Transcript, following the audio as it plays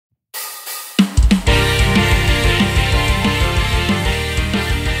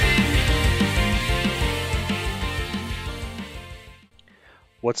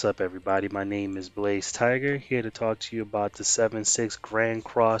What's up, everybody? My name is Blaze Tiger, here to talk to you about the 7.6 Grand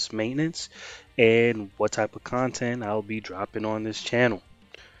Cross maintenance and what type of content I'll be dropping on this channel.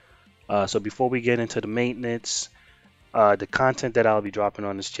 So before we get into the maintenance, the content that I'll be dropping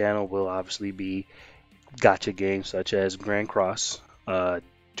on this channel will obviously be gotcha games such as Grand Cross,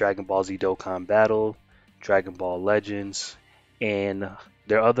 Dragon Ball Z Dokkan Battle, Dragon Ball Legends, and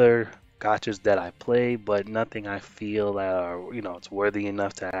there are other gotchas that I play, but nothing I feel that are, it's worthy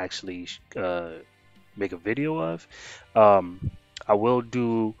enough to actually make a video of. I will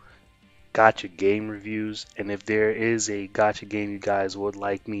do gotcha game reviews, and if there is a gotcha game you guys would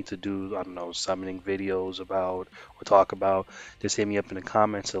like me to do, I don't know, summoning videos about or talk about, just hit me up in the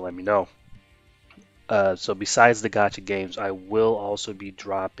comments and let me know. So besides the gotcha games, I will also be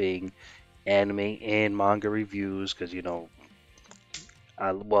dropping anime and manga reviews because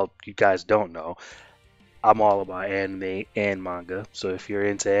well, you guys don't know, I'm all about anime and manga. So if you're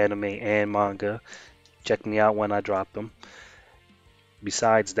into anime and manga, check me out when I drop them.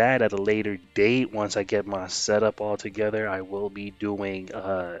 Besides that, at a later date, once I get my setup all together, I will be doing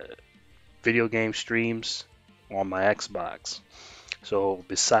video game streams on my Xbox. So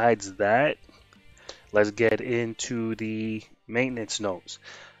besides that, let's get into the maintenance notes,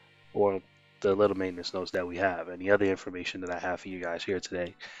 or the little maintenance notes that we have, and the other information that I have for you guys here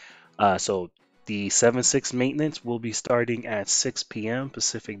today. So the 7.6 maintenance will be starting at 6 p.m.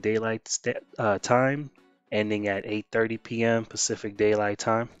 Pacific Daylight Time, ending at 8:30 p.m. Pacific Daylight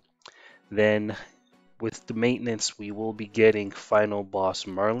Time. Then with the maintenance, we will be getting Final Boss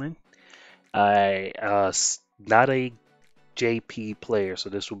Merlin. Not a JP player, so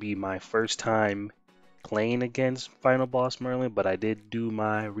this will be my first time playing against Final Boss Merlin, but I did do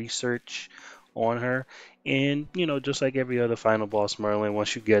my research on her. And, just like every other Final Boss Merlin,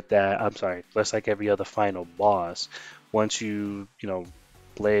 once you get that, I'm sorry, just like every other final boss, once play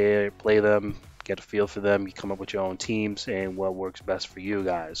them, get a feel for them, you come up with your own teams and what works best for you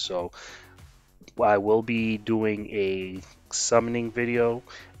guys. So I will be doing a summoning video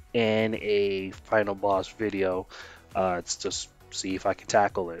and a final boss video. It's just see if I can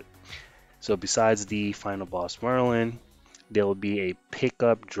tackle it. So besides the final boss Merlin, there will be a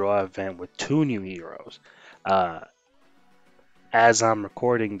pickup draw event with two new heroes. Uh, as I'm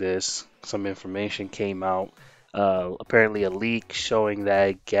recording this, some information came out. Apparently, a leak showing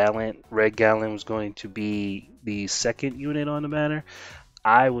that Red Galland was going to be the second unit on the banner.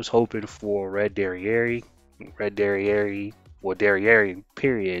 I was hoping for Red Derriere. Red Derriere, or Derriere,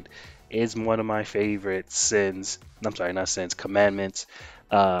 period, is one of my favorite sins. I'm sorry, not sins, commandments.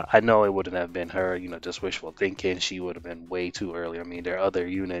 I know it wouldn't have been her, just wishful thinking. She would have been way too early. I mean, there are other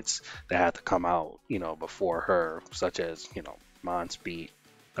units that had to come out, before her, such as, Monspeed,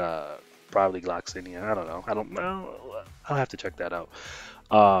 uh, probably Gloxinia. I don't know. I don't know. I'll have to check that out.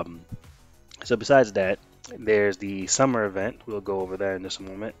 Um, so besides that, there's the summer event. We'll go over that in just a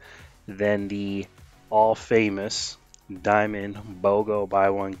moment. Then the all famous Diamond BOGO buy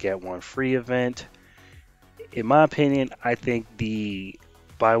one get one free event. In my opinion, I think the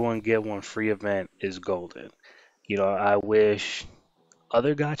buy one get one free event is golden. I wish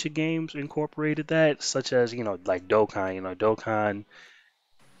other gotcha games incorporated that, such as, like Dokkan. Dokkan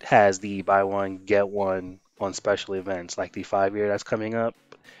has the buy one get one on special events, like the 5 year that's coming up.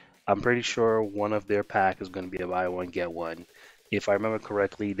 I'm pretty sure one of their pack is going to be a buy one get one. If I remember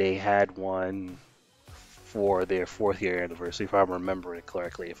correctly, they had one for their 4th year anniversary, if I remember it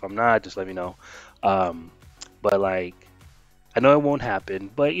correctly. If I'm not, just let me know. Um, but like, I know it won't happen,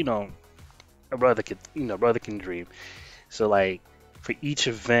 but a brother can dream. So like, for each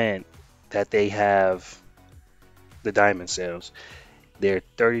event that they have the diamond sales, their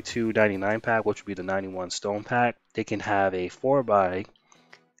 32.99 pack, which would be the 91 stone pack, they can have a 4 buy.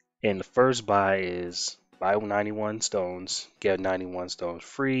 And the first buy is buy 91 stones, get 91 stones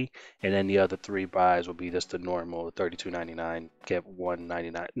free, and then the other 3 buys will be just the normal 32.99, get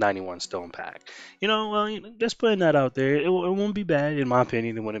 91 stone pack. Well, just putting that out there, it won't be bad. In my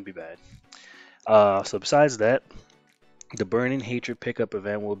opinion, it wouldn't be bad. So besides that, the Burning Hatred pickup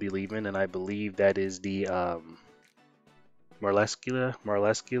event will be leaving, and I believe that is the Marlescular.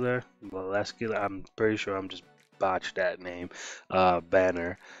 I'm pretty sure I'm just botched that name.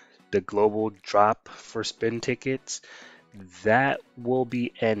 Banner. The global drop for spin tickets, that will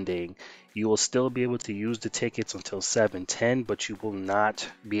be ending. You will still be able to use the tickets until 7:10, but you will not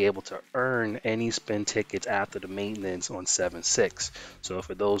be able to earn any spin tickets after the maintenance on 7.6. So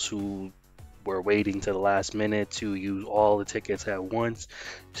for those who were waiting to the last minute to use all the tickets at once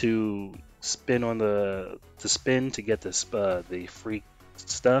to spin on the to spin to get the free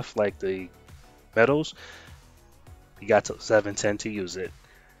stuff like the medals, you got to 7:10 to use it.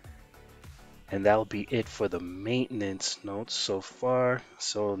 And that'll be it for the maintenance notes so far.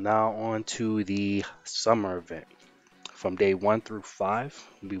 So now on to the summer event. From day 1 through 5,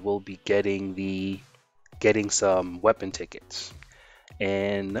 we will be getting some weapon tickets.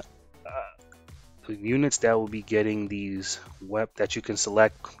 And the units that will be getting these that you can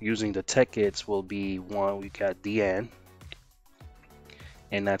select using the tickets will be one. We got Deanne,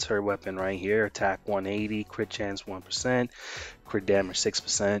 and that's her weapon right here. Attack 180, crit chance 1%, crit damage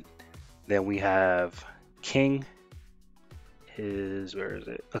 6%. Then we have King. Where is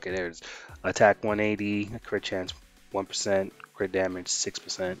it? Okay, there it is. Attack 180, crit chance 1%, crit damage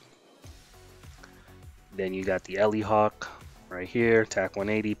 6%. Then you got the Ellie Hawk right here. Attack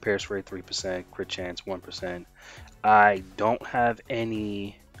 180, pierce rate 3%, crit chance 1%. I don't have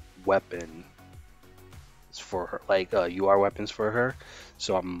any weapon for her, like UR weapons for her,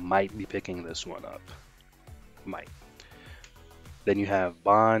 so I might be picking this one up. Might. Then you have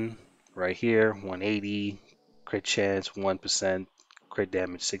Bond right here, 180, crit chance 1%, crit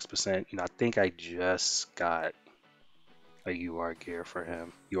damage 6%. I think I just got a UR gear for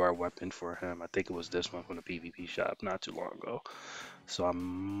him, UR weapon for him. I think it was this one from the PvP shop not too long ago. So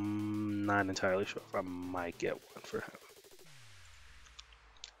I'm not entirely sure if I might get one for him.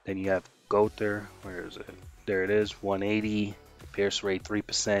 Then you have Gother. Where is it? There it is. 180, pierce rate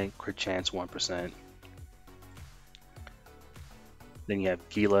 3%, crit chance 1%. Then you have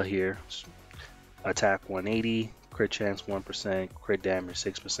Gila here. Attack 180, crit chance 1%, crit damage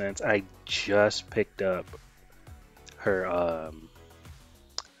 6%. I just picked up her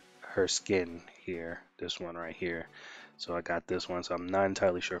her skin here, this one right here. So I got this one, so I'm not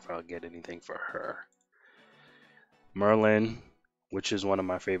entirely sure if I'll get anything for her. Merlin, which is one of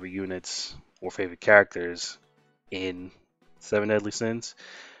my favorite units or favorite characters in Seven Deadly Sins.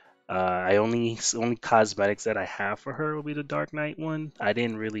 I only cosmetics that I have for her will be the Dark Knight one. I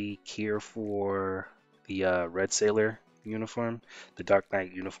didn't really care for the Red Sailor uniform, the Dark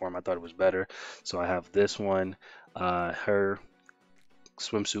Knight uniform. I thought it was better, so I have this one. Her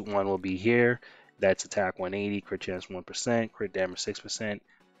swimsuit one will be here. That's attack 180, crit chance 1%, crit damage 6%.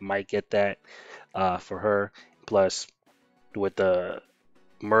 Might get that for her. Plus, with the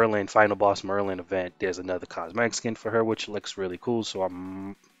Merlin final boss Merlin event, there's another cosmetic skin for her, which looks really cool. So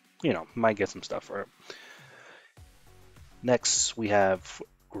I'm, might get some stuff for her. Next, we have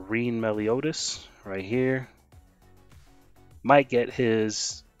Green Meliodas right here. Might get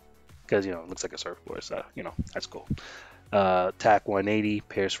his, because it looks like a surfboard, so that's cool. Attack 180,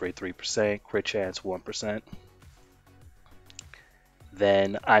 pierce rate 3%, crit chance 1%.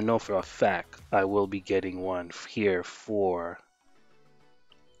 Then I know for a fact I will be getting one here for,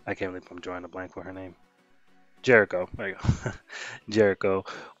 I can't believe I'm drawing a blank for her name. Jericho. There you go. Jericho.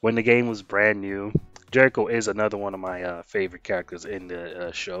 When the game was brand new, Jericho is another one of my favorite characters in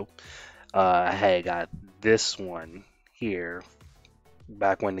the show. I had got this one here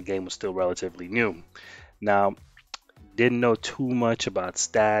back when the game was still relatively new. Now, didn't know too much about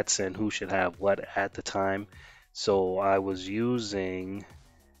stats and who should have what at the time. So I was using,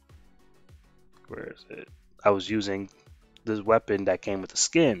 where is it? I was using this weapon that came with the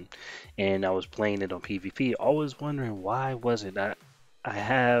skin, and I was playing it on PvP. Always wondering why wasn't I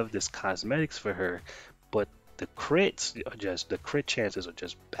have this cosmetics for her, but the crit chances are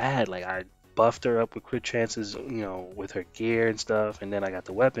just bad. Like I buffed her up with crit chances, with her gear and stuff, and then I got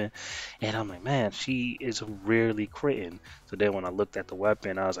the weapon, and I'm like, man, she is rarely critting. So then when I looked at the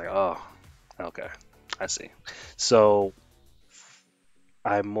weapon, I was like, oh, okay, I see. So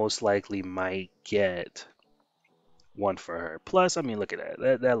I most likely might get one for her. Plus, I mean, look at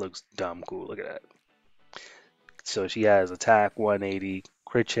that. That looks dumb cool. Look at that. So she has attack 180,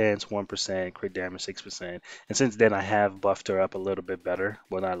 crit chance 1%, crit damage 6%. And since then, I have buffed her up a little bit better.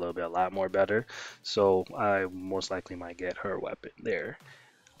 Well, not a little bit, a lot more better. So I most likely might get her weapon there.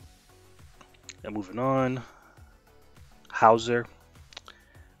 And moving on, Hauser,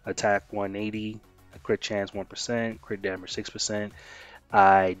 attack 180, crit chance 1%, crit damage 6%.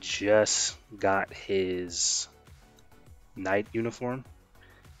 I just got his knight uniform,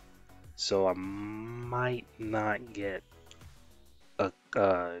 so I might not get a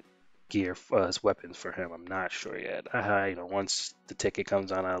gear weapons for him. I'm not sure yet. Once the ticket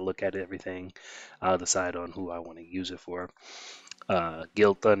comes on, I'll look at everything. I'll decide on who I want to use it for.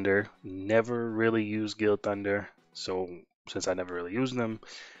 Guild Thunder, never really used Guild Thunder, so since I never really used them,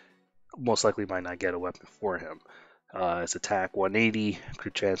 most likely might not get a weapon for him. It's attack 180,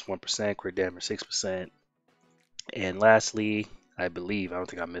 crit chance 1%, crit damage 6%. And lastly, I don't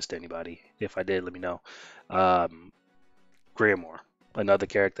think I missed anybody. If I did, let me know. Grimoire. another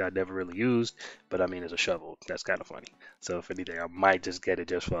character I never really used, but I mean, it's a shovel. That's kind of funny. So if anything, I might just get it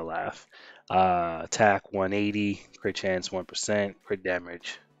just for a laugh. Attack 180, crit chance 1%, crit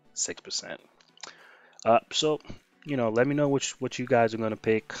damage 6%. So let me know what you guys are gonna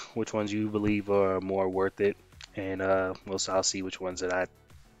pick, which ones you believe are more worth it, and I'll see which ones that I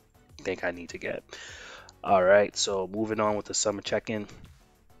think I need to get. All right, so moving on with the summer check-in.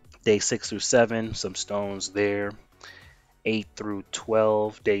 Day 6 through 7, some stones there. 8 through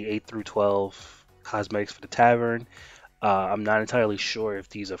 12, day 8 through 12, cosmetics for the tavern. I'm not entirely sure if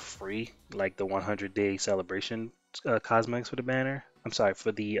these are free, like the 100-day celebration cosmetics for the banner. I'm sorry,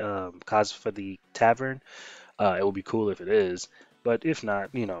 for the for the tavern. It would be cool if it is, but if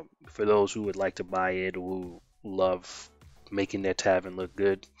not, for those who would like to buy it, who love making their tavern look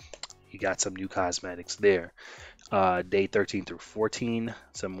good, you got some new cosmetics there. Day 13 through 14,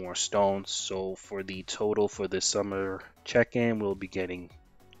 some more stones. So for the total for this summer check-in, we'll be getting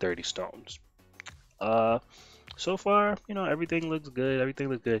 30 stones. Uh, so far, everything looks good. Everything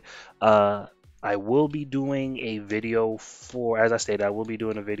looks good. I will be doing a video for, as I stated, I will be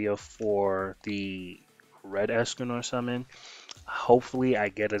doing a video for the Red Escanor summon. Hopefully, I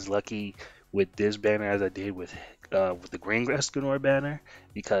get as lucky with this banner as I did with the Green Escanor banner,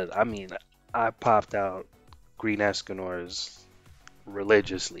 because I mean, I popped out Green Escanors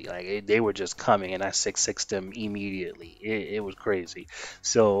religiously. Like they were just coming, and I 6-6'd them immediately. It was crazy.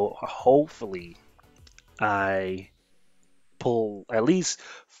 So hopefully, I pull at least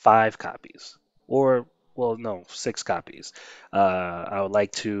 5 copies, or well, no, 6 copies. I would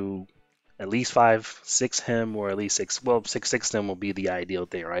like to at least 5-6 him, or at least six. Well, 6-6 him will be the ideal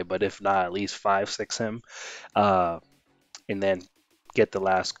thing, right? But if not, at least 5-6 him, uh, and then get the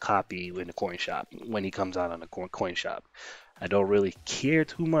last copy in the coin shop when he comes out on the coin shop. I don't really care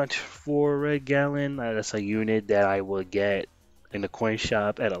too much for Red Galland. That's a unit that I will get in the coin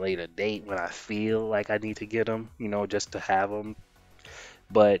shop at a later date when I feel like I need to get them, just to have them.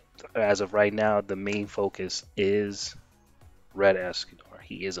 But as of right now, the main focus is Red Escanor.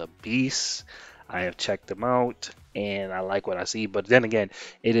 He is a beast. I have checked him out and I like what I see. But then again,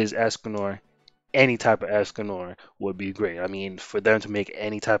 it is Escanor. Any type of Escanor would be great. I mean, for them to make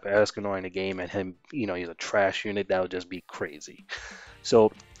any type of Escanor in the game and him, he's a trash unit, that would just be crazy.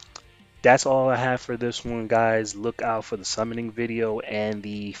 So that's all I have for this one, guys. Look out for the summoning video and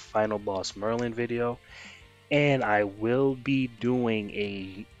the final boss Merlin video. And I will be doing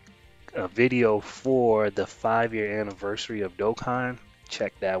a video for the 5-year anniversary of Dokkan.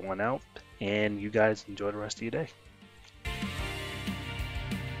 Check that one out. And you guys enjoy the rest of your day.